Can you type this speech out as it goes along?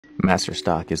Master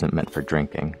stock isn't meant for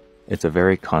drinking. It's a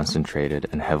very concentrated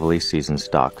and heavily seasoned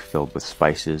stock filled with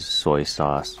spices, soy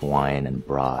sauce, wine, and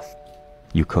broth.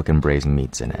 You cook and braise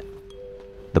meats in it.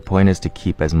 The point is to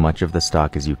keep as much of the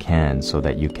stock as you can so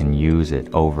that you can use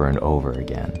it over and over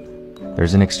again.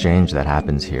 There's an exchange that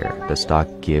happens here. The stock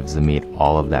gives the meat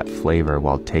all of that flavor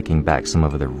while taking back some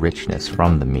of the richness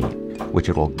from the meat, which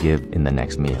it will give in the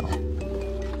next meal.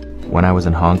 When I was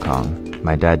in Hong Kong,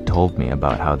 my dad told me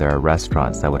about how there are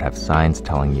restaurants that would have signs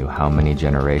telling you how many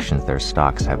generations their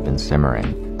stocks have been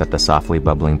simmering, that the softly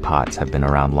bubbling pots have been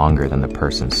around longer than the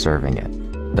person serving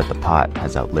it, that the pot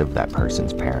has outlived that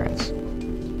person's parents.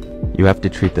 You have to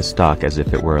treat the stock as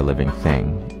if it were a living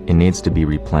thing. It needs to be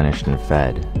replenished and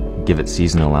fed. Give it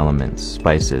seasonal elements,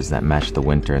 spices that match the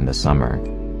winter and the summer.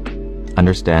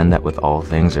 Understand that with all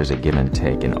things there's a give and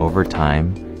take, and over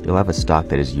time, you'll have a stock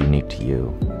that is unique to you,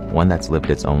 one that's lived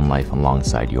its own life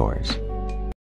alongside yours.